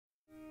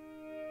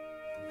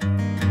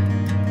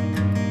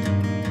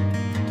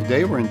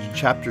Today we're in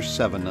chapter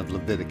 7 of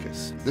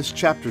Leviticus. This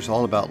chapter is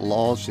all about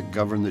laws that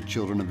govern the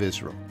children of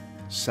Israel.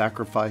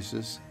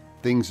 Sacrifices,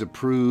 things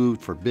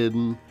approved,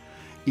 forbidden,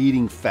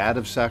 eating fat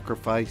of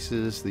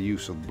sacrifices, the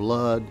use of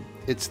blood.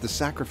 It's the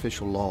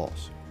sacrificial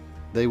laws.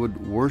 They would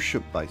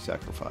worship by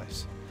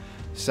sacrifice.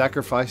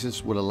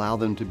 Sacrifices would allow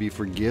them to be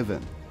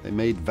forgiven. They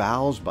made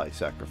vows by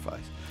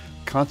sacrifice,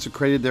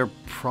 consecrated their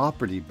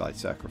property by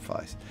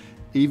sacrifice,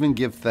 even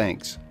give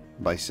thanks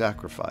by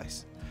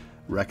sacrifice.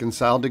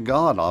 Reconciled to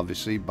God,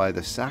 obviously, by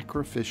the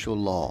sacrificial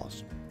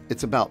laws.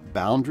 It's about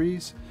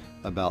boundaries,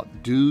 about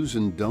do's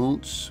and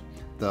don'ts,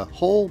 the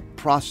whole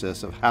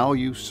process of how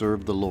you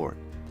serve the Lord.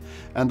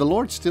 And the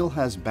Lord still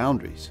has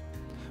boundaries,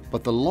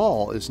 but the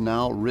law is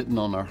now written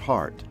on our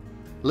heart.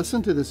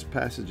 Listen to this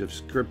passage of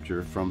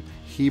Scripture from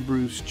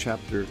Hebrews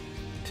chapter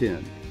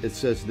 10. It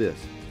says this,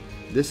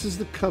 "This is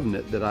the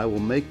covenant that I will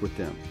make with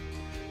them.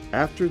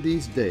 After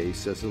these days,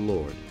 says the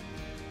Lord,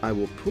 I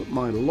will put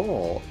my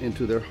law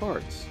into their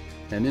hearts,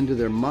 and into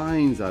their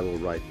minds I will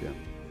write them."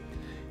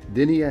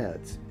 Then he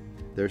adds,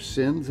 "Their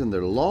sins and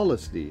their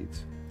lawless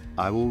deeds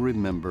I will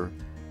remember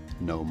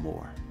no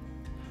more."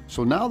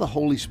 So now the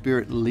Holy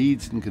Spirit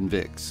leads and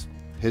convicts.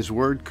 His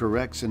word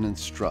corrects and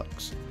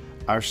instructs.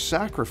 Our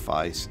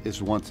sacrifice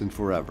is once and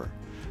forever,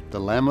 the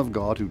Lamb of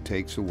God who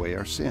takes away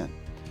our sin.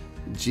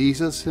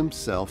 Jesus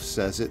himself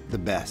says it the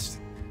best.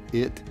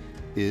 It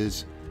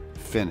is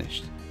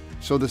finished.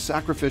 So the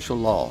sacrificial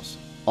laws,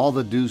 all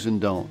the do's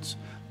and don'ts,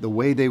 the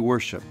way they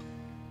worship,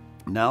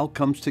 now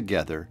comes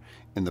together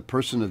in the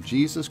person of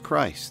Jesus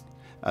Christ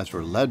as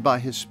we're led by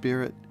his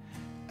Spirit,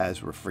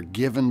 as we're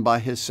forgiven by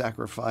his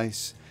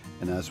sacrifice,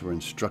 and as we're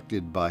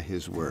instructed by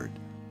his word.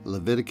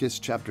 Leviticus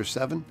chapter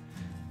 7,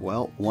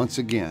 well, once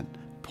again,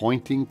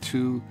 pointing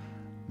to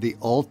the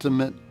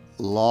ultimate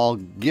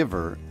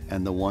lawgiver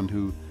and the one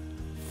who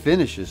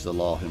finishes the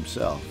law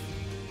himself,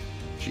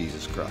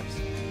 Jesus Christ.